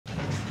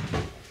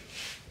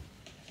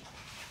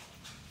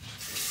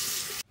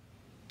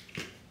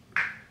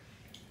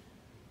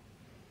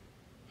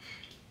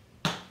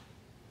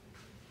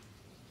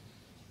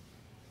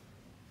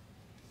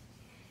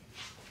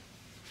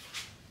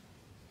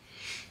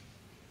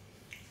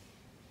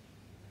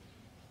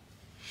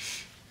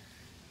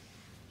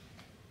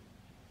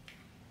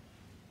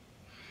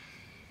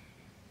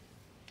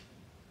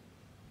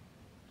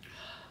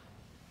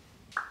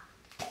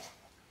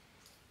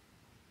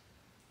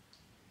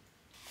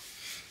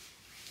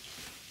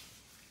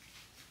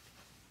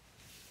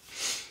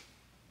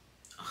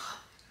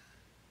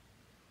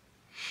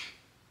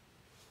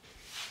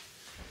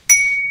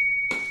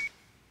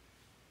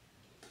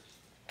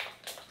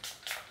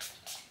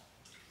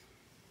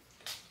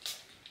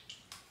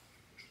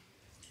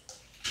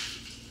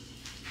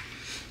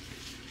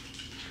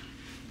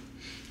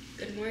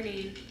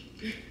morning.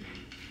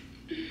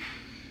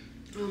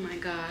 Oh my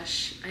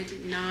gosh, I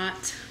did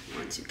not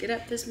want to get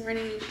up this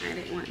morning. I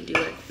didn't want to do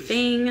a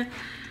thing.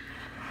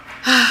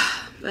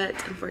 But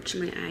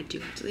unfortunately, I do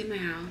have to leave my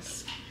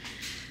house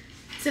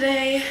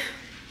today.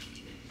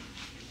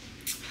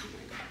 Oh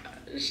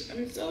my gosh,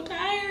 I'm so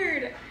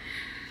tired.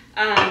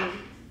 I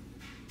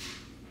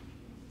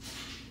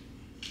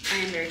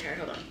am very tired.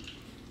 Hold on.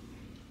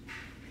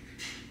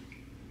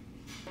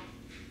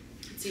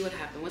 Let's see what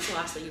happened. What's the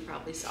last thing you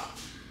probably saw?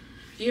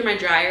 You hear my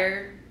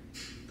dryer?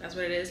 That's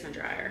what it is, my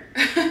dryer.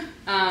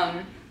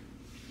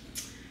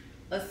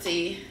 Let's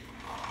see.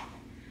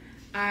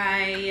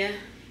 I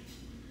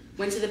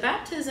went to the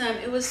baptism.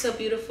 It was so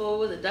beautiful.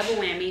 It was a double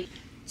whammy.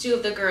 2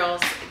 of the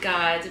girls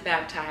got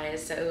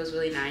baptized, so it was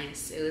really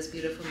nice. It was a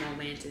beautiful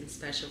moment and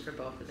special for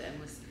both of them.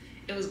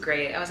 It was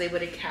great. I was able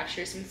to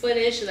capture some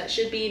footage, so that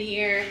should be in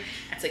here.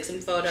 I took some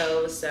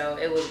photos, so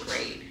it was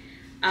great.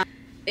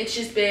 It's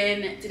just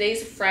been,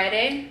 today's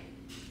Friday.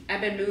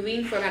 I've been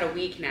moving for about a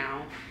week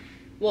now.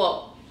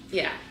 Well,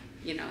 yeah,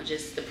 you know,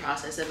 just the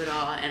process of it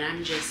all. And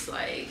I'm just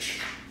like,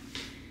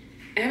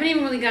 I haven't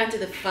even really gotten to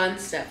the fun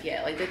stuff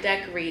yet. Like the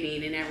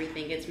decorating and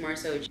everything. It's more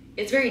so,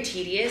 it's very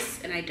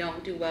tedious and I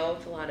don't do well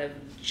with a lot of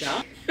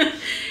junk.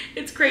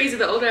 It's crazy.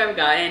 The older I've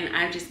gotten,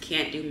 I just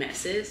can't do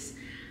messes.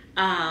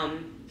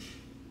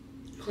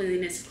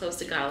 Cleanliness is close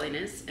to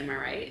godliness. Am I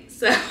right?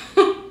 So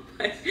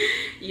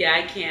yeah,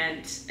 I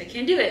can't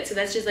do it. So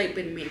that's just like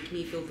been making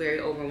me feel very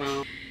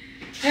overwhelmed.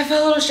 I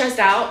felt a little stressed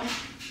out.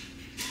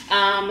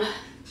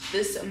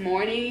 This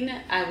morning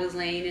I was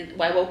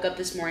I woke up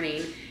this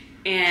morning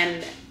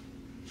and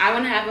I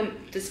want to have a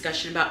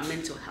discussion about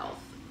mental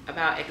health,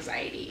 about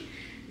anxiety.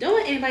 Don't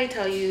let anybody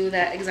tell you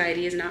that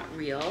anxiety is not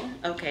real,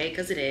 okay,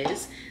 because it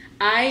is.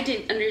 I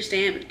didn't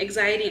understand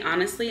anxiety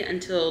honestly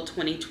until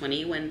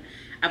 2020, when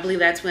I believe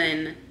that's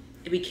when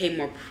it became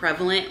more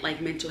prevalent, like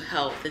mental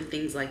health and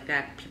things like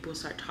that. People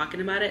start talking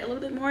about it a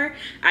little bit more.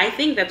 I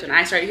think that's when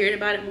I started hearing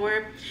about it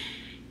more.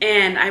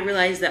 And I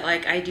realized that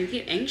like I do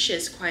get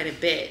anxious quite a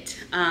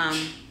bit.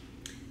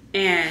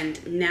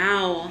 And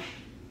now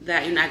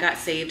that, you know, I got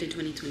saved in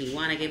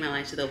 2021, I gave my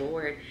life to the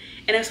Lord.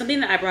 And it was something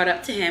that I brought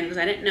up to him because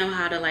I didn't know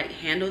how to like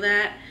handle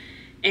that.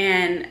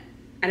 And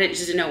I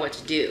didn't know what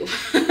to do.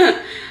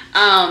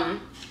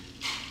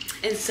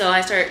 And so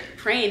I started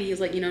praying. He was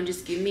like, you know,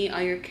 just give me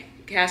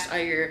cast all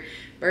your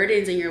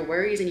burdens and your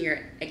worries and your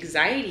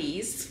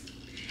anxieties,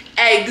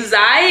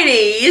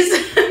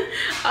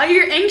 all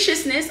your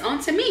anxiousness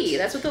onto me.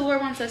 That's what the Lord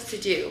wants us to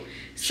do.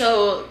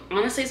 So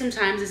honestly,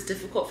 sometimes it's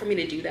difficult for me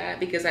to do that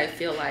because I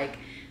feel like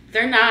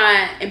they're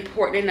not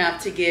important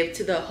enough to give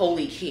to the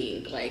Holy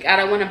King. Like, I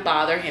don't want to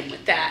bother him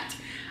with that.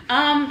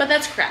 But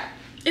that's crap.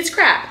 It's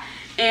crap.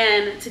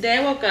 And today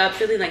I woke up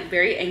feeling like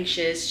very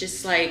anxious,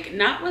 just like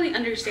not really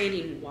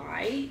understanding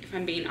why, if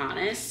I'm being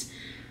honest.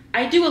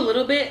 I do a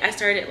little bit. I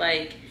started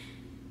like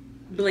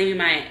blaming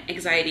my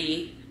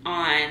anxiety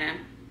on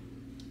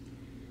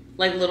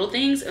like little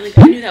things, and like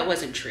I knew that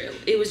wasn't true.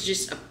 It was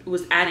just, it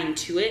was adding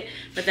to it,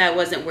 but that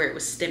wasn't where it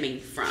was stemming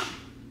from.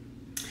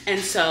 And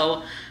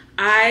so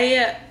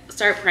I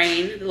started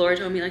praying. The Lord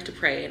told me like to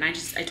pray, and I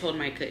told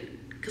him I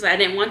couldn't because I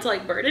didn't want to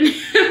like burden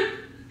him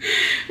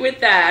with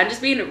that. I'm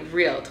just being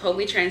real,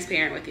 totally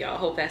transparent with y'all.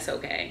 Hope that's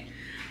okay.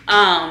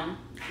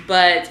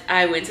 But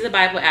I went to the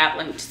Bible app.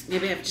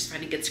 Maybe I have to just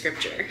find a good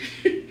scripture.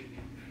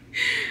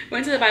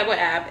 Went to the Bible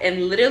app,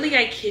 and literally,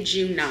 I kid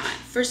you not,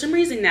 for some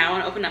reason now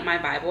when I open up my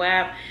Bible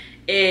app,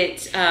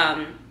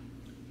 I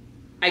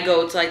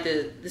go to like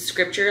the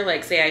scripture,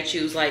 like say I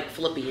choose like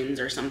Philippians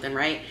or something,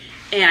 right?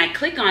 And I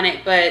click on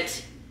it,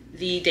 but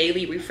the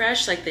daily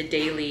refresh, like the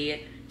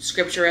daily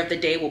scripture of the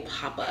day will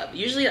pop up.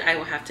 Usually I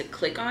will have to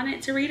click on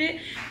it to read it,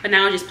 but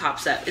now it just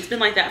pops up. It's been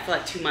like that for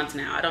like 2 months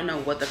now. I don't know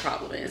what the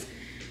problem is.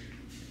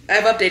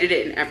 I've updated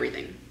it and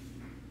everything.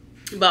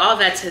 But all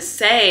that to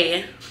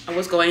say, I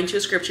was going to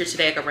a scripture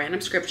today, like a random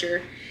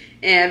scripture,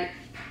 and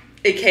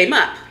it came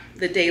up.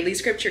 The daily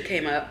scripture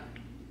came up,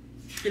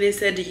 and it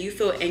said, do you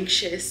feel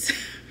anxious?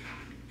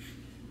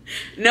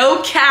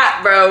 No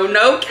cap, bro,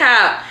 no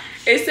cap.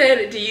 It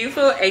said, do you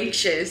feel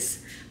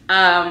anxious?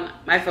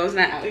 My phone's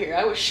not out here.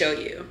 I will show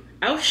you.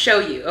 I'll show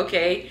you,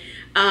 okay?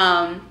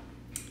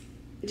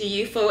 Do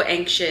you feel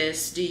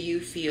anxious? Do you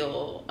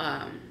feel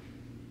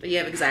you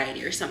have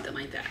anxiety or something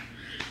like that?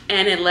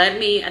 And it led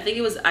me, I think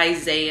it was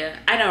Isaiah.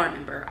 I don't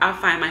remember. I'll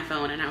find my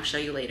phone and I'll show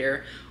you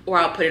later, or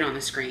I'll put it on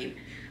the screen.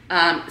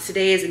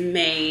 Today is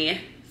May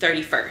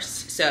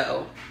 31st.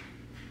 So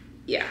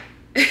yeah.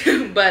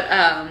 But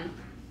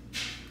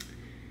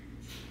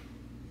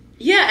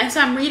yeah, and so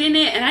I'm reading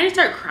it and I just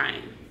start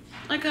crying.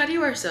 Like, God,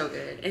 you are so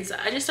good. And so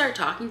I just started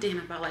talking to him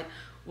about like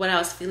what I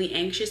was feeling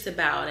anxious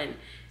about and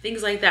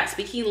things like that,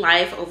 speaking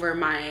life over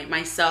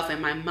myself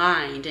and my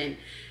mind and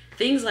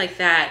things like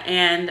that.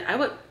 And I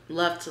would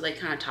love to like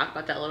kind of talk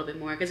about that a little bit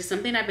more because it's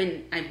something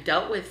I've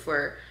dealt with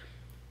for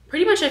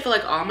pretty much I feel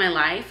like all my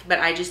life, but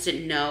I just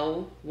didn't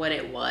know what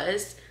it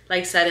was.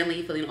 Like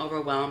suddenly feeling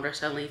overwhelmed or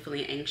suddenly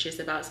feeling anxious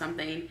about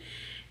something,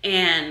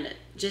 and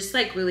just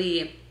like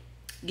really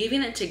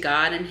giving it to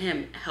God and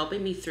him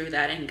helping me through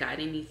that and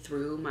guiding me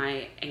through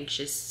my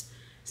anxious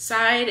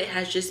side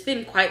has just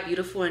been quite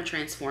beautiful and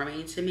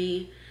transforming to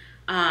me.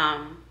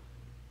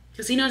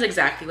 Because he knows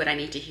exactly what I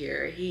need to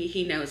hear.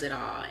 He knows it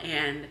all.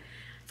 And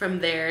from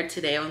there,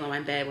 today, I was on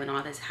my bed when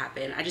all this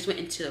happened. I just went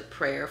into a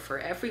prayer for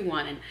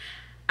everyone. And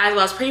I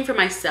was praying for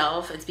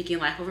myself and speaking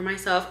life over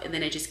myself. And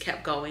then it just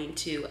kept going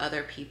to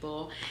other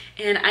people.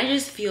 And I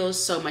just feel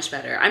so much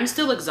better. I'm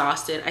still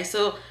exhausted.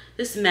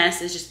 This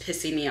mess is just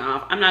pissing me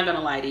off. I'm not going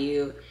to lie to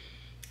you.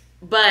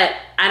 But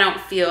I don't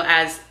feel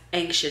as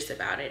anxious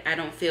about it. I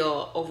don't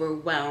feel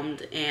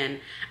overwhelmed. And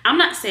I'm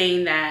not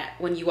saying that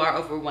when you are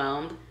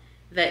overwhelmed,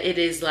 that it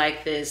is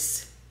like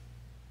this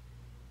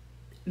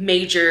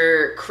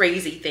major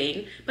crazy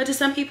thing, but to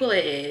some people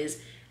it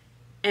is.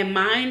 And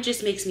mine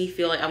just makes me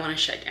feel like I want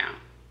to shut down,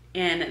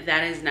 and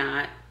that is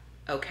not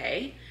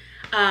okay.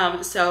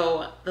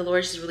 So the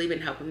Lord's just really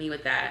been helping me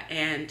with that,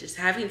 and just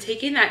having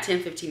taken that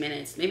 10-15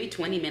 minutes, maybe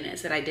 20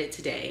 minutes that I did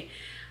today,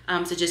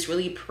 to just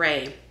really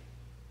pray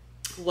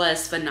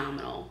was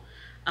phenomenal.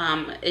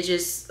 It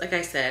just, like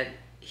I said,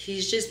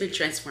 he's just been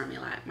transforming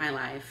my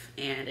life,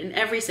 and in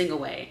every single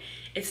way.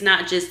 It's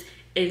not just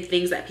in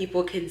things that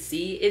people can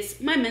see. It's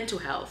my mental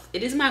health.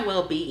 It is my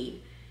well-being.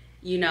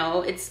 You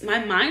know, it's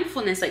my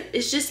mindfulness. Like,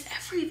 it's just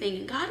everything.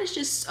 And God is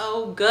just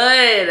so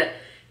good.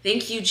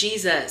 Thank you,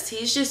 Jesus.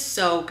 He's just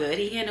so good.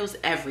 He handles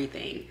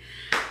everything.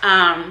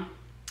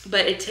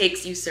 But it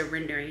takes you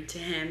surrendering to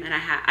him. And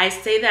I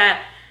say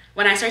that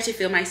when I start to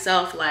feel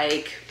myself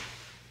like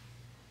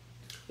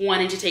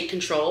wanting to take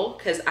control,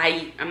 because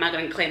I'm not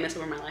going to claim this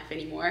over my life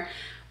anymore.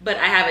 But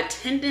I have had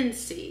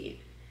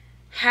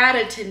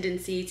a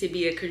tendency to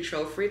be a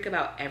control freak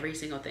about every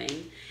single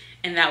thing.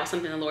 And that was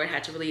something the Lord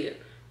had to really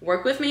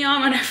work with me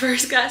on when I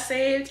first got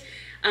saved.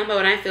 But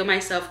when I feel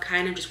myself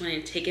kind of just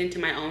wanting to take it into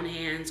my own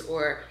hands,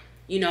 or,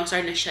 you know,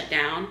 starting to shut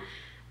down,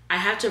 I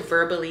have to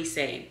verbally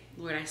say,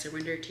 Lord, I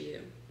surrender to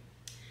you.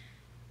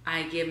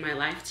 I give my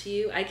life to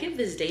you. I give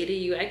this day to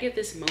you. I give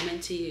this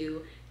moment to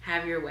you.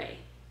 Have your way.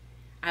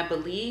 I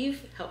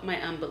believe, help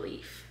my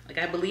unbelief. Like,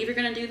 I believe you're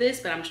going to do this,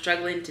 but I'm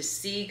struggling to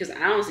see because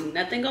I don't see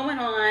nothing going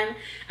on.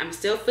 I'm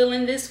still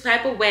feeling this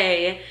type of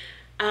way.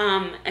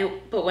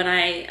 But when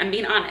I'm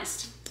being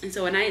honest. And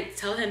so when I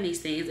tell him these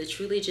things, it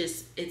truly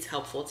just, it's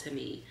helpful to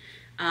me.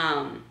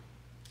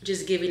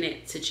 Just giving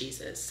it to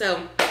Jesus.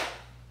 So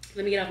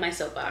let me get off my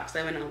soapbox.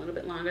 I went on a little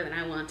bit longer than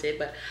I wanted,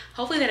 but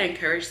hopefully that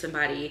encouraged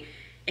somebody.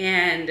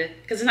 And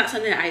because it's not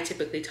something that I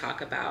typically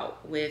talk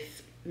about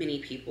with many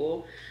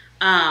people.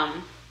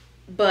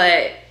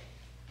 But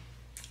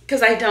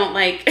because I don't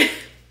like,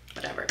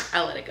 whatever,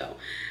 I'll let it go.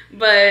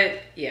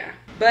 But yeah,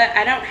 but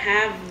I don't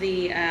have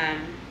the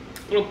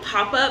little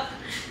pop-up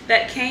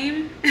that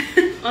came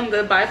on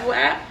the Bible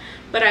app,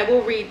 but I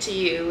will read to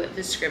you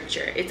the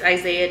scripture. It's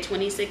Isaiah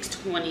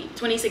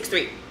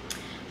 26:3.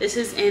 This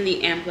is in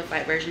the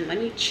Amplified version. Let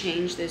me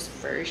change this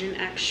version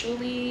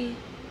actually.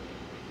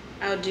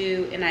 I'll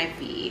do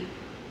NIV.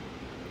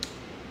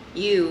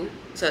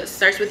 So it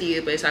starts with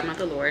you, but it's talking about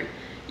the Lord.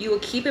 You will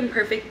keep in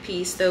perfect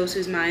peace those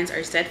whose minds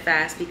are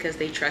steadfast because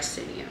they trust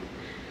in you.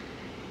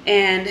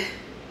 And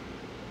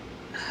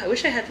I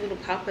wish I had the little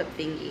pop-up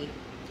thingy.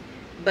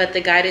 But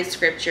the guided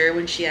scripture,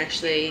 when she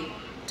actually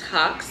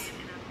talks,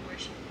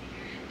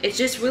 it's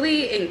just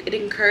really, it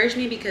encouraged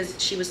me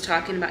because she was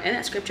talking about, and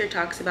that scripture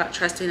talks about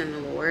trusting in the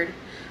Lord.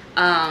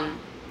 And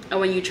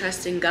when you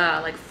trust in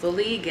God, like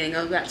fully, again,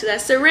 goes back to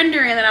that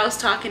surrendering that I was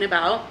talking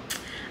about.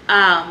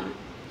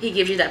 He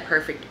gives you that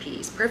perfect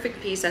peace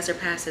that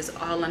surpasses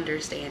all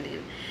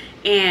understanding.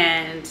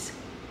 And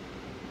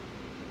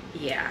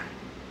yeah,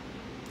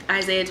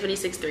 Isaiah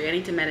 26:3. I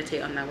need to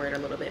meditate on that word a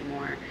little bit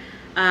more.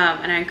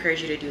 And I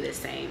encourage you to do the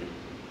same.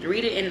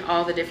 Read it in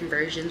all the different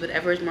versions,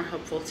 whatever is more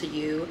helpful to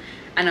you.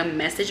 I know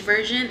Message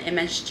version,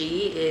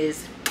 MSG,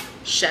 is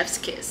chef's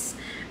kiss.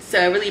 So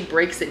it really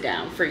breaks it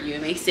down for you.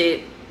 It makes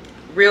it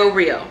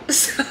real.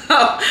 So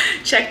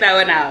check that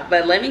one out.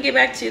 But let me get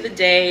back to the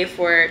day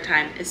before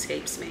time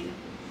escapes me.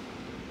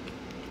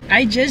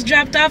 I just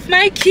dropped off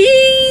my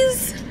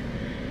keys.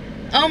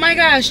 Oh my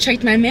gosh,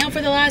 checked my mail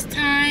for the last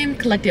time,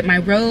 collected my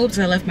robes.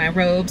 I left my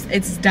robes.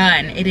 It's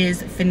done. It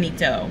is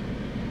finito.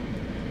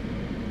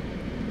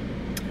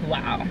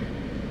 Wow.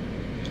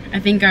 I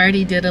think I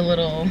already did a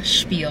little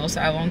spiel,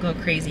 so I won't go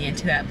crazy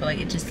into that, but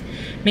like it just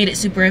made it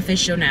super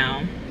official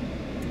now.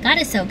 God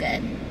is so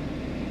good.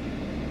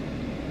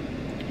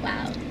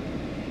 Wow.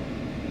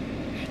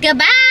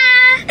 Goodbye.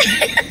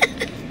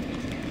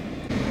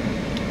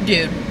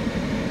 Dude,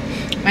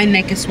 my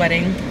neck is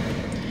sweating.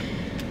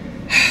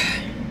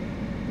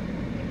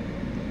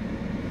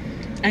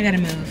 I gotta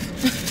move.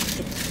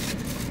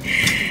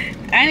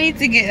 I need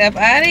to get up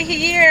out of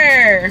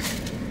here.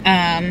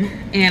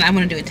 And I'm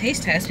gonna do a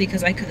taste test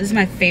because this is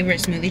my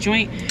favorite smoothie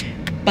joint,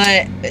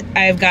 but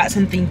I've got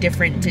something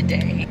different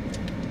today.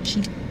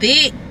 She's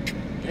thick.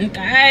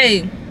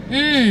 Okay.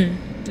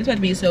 This about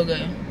to be so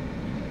good.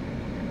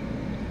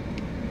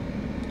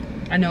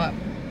 I know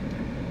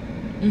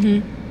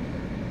it.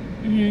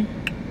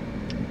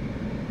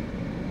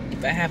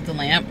 If I have the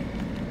lamp.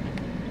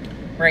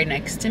 right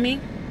next to me.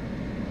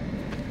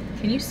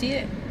 Can you see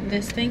it?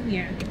 This thing?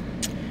 Yeah.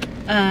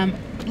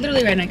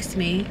 Literally right next to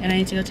me, and I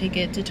need to go take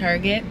it to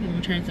Target and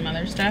return some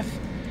other stuff.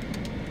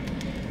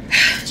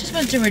 Just a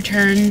bunch of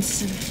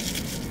returns,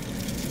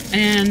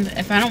 and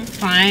if I don't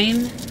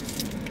find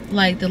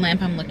like the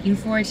lamp I'm looking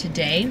for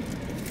today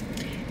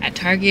at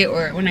Target,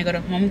 or when I go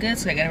to Home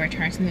Goods, so I gotta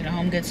return something to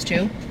Home Goods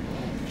too,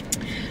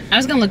 I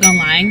was gonna look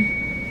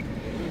online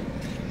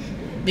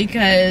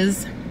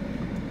because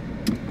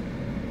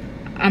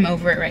I'm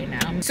over it right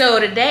now. So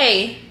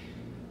today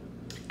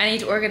I need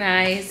to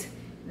organize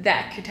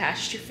that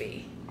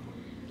catastrophe.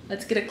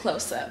 Let's get a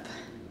close-up.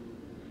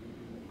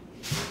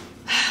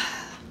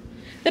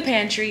 The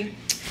pantry.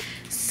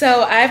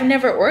 So I've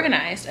never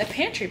organized a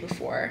pantry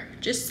before,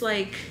 just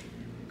like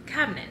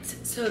cabinets.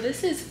 So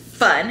this is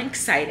fun,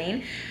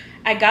 exciting.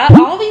 I got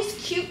all these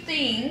cute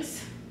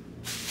things.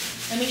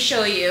 Let me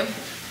show you.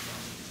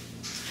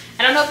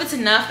 I don't know if it's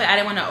enough, but I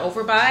didn't want to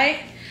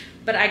overbuy.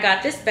 But I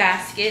got this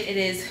basket. It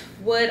is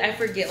wood, I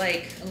forget,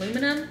 like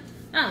aluminum?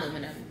 Not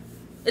aluminum.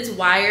 It's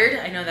wired,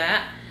 I know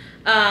that.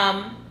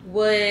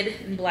 Wood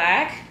and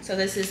black. So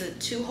this is a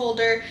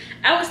 2-holder.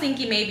 I was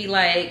thinking maybe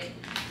like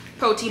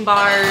protein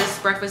bars,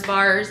 breakfast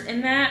bars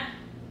in that.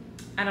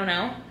 I don't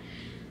know.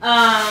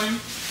 I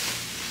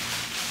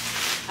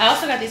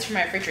also got these for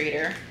my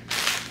refrigerator.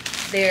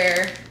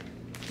 They're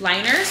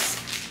liners.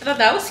 I thought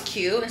that was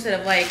cute, instead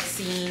of like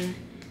seeing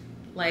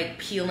like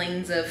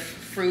peelings of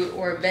fruit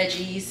or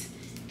veggies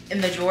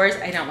in the drawers.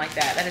 I don't like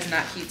that. That is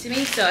not cute to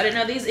me. So I didn't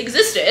know these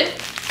existed.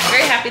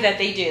 Very happy that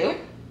they do.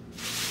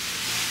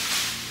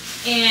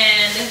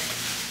 And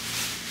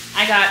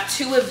I got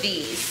 2 of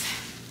these.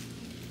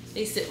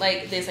 They sit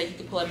like this, like you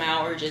can pull them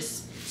out, or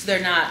just so they're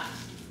not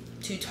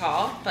too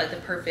tall, but like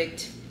the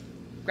perfect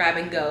grab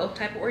and go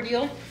type of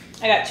ordeal.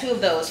 I got 2 of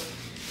those.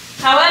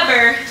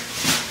 However,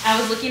 I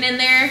was looking in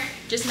there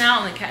just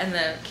now in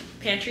the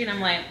pantry, and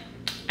I'm like,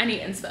 I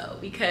need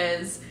inspo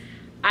because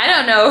I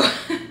don't know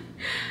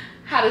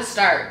how to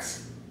start.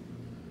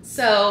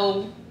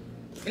 So,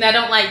 and I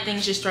don't like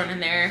things just thrown in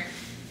there.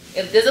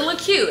 It doesn't look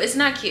cute. It's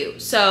not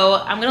cute. So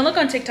I'm gonna look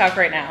on TikTok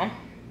right now.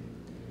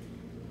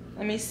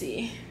 Let me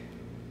see.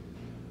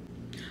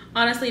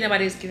 Honestly,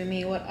 nobody's giving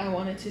me what I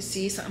wanted to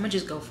see, so I'm gonna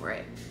just go for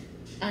it.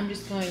 I'm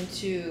just going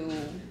to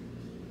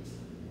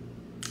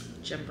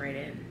jump right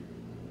in.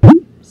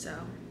 So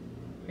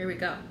here we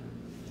go.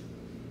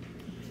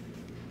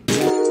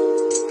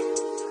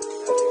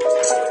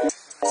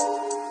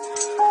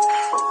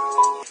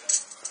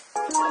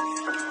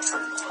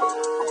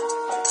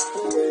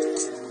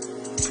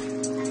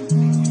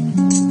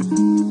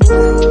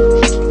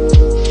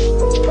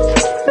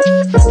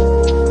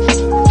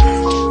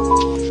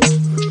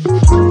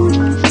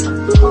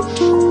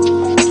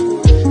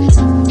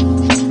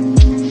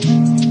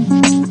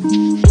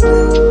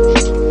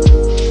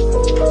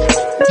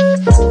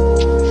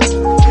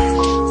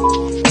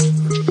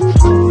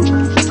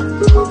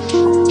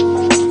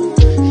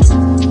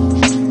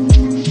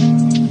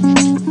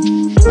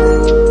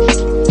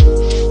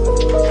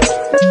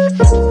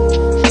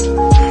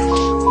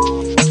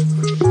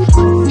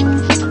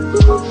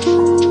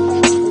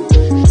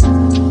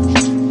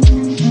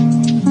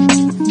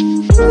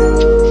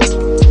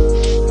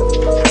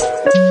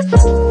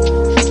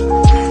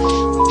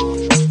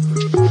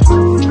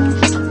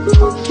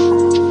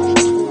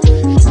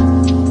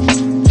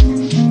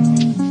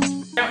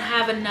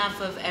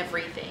 Of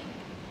everything,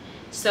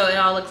 so it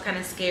all looks kind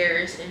of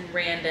scarce and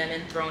random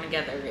and thrown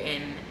together,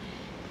 and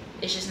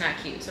it's just not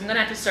cute. So I'm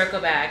gonna have to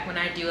circle back when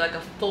I do like a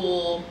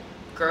full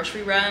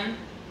grocery run.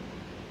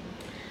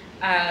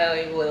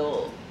 I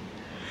will,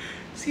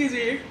 excuse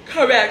me,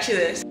 come back to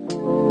this.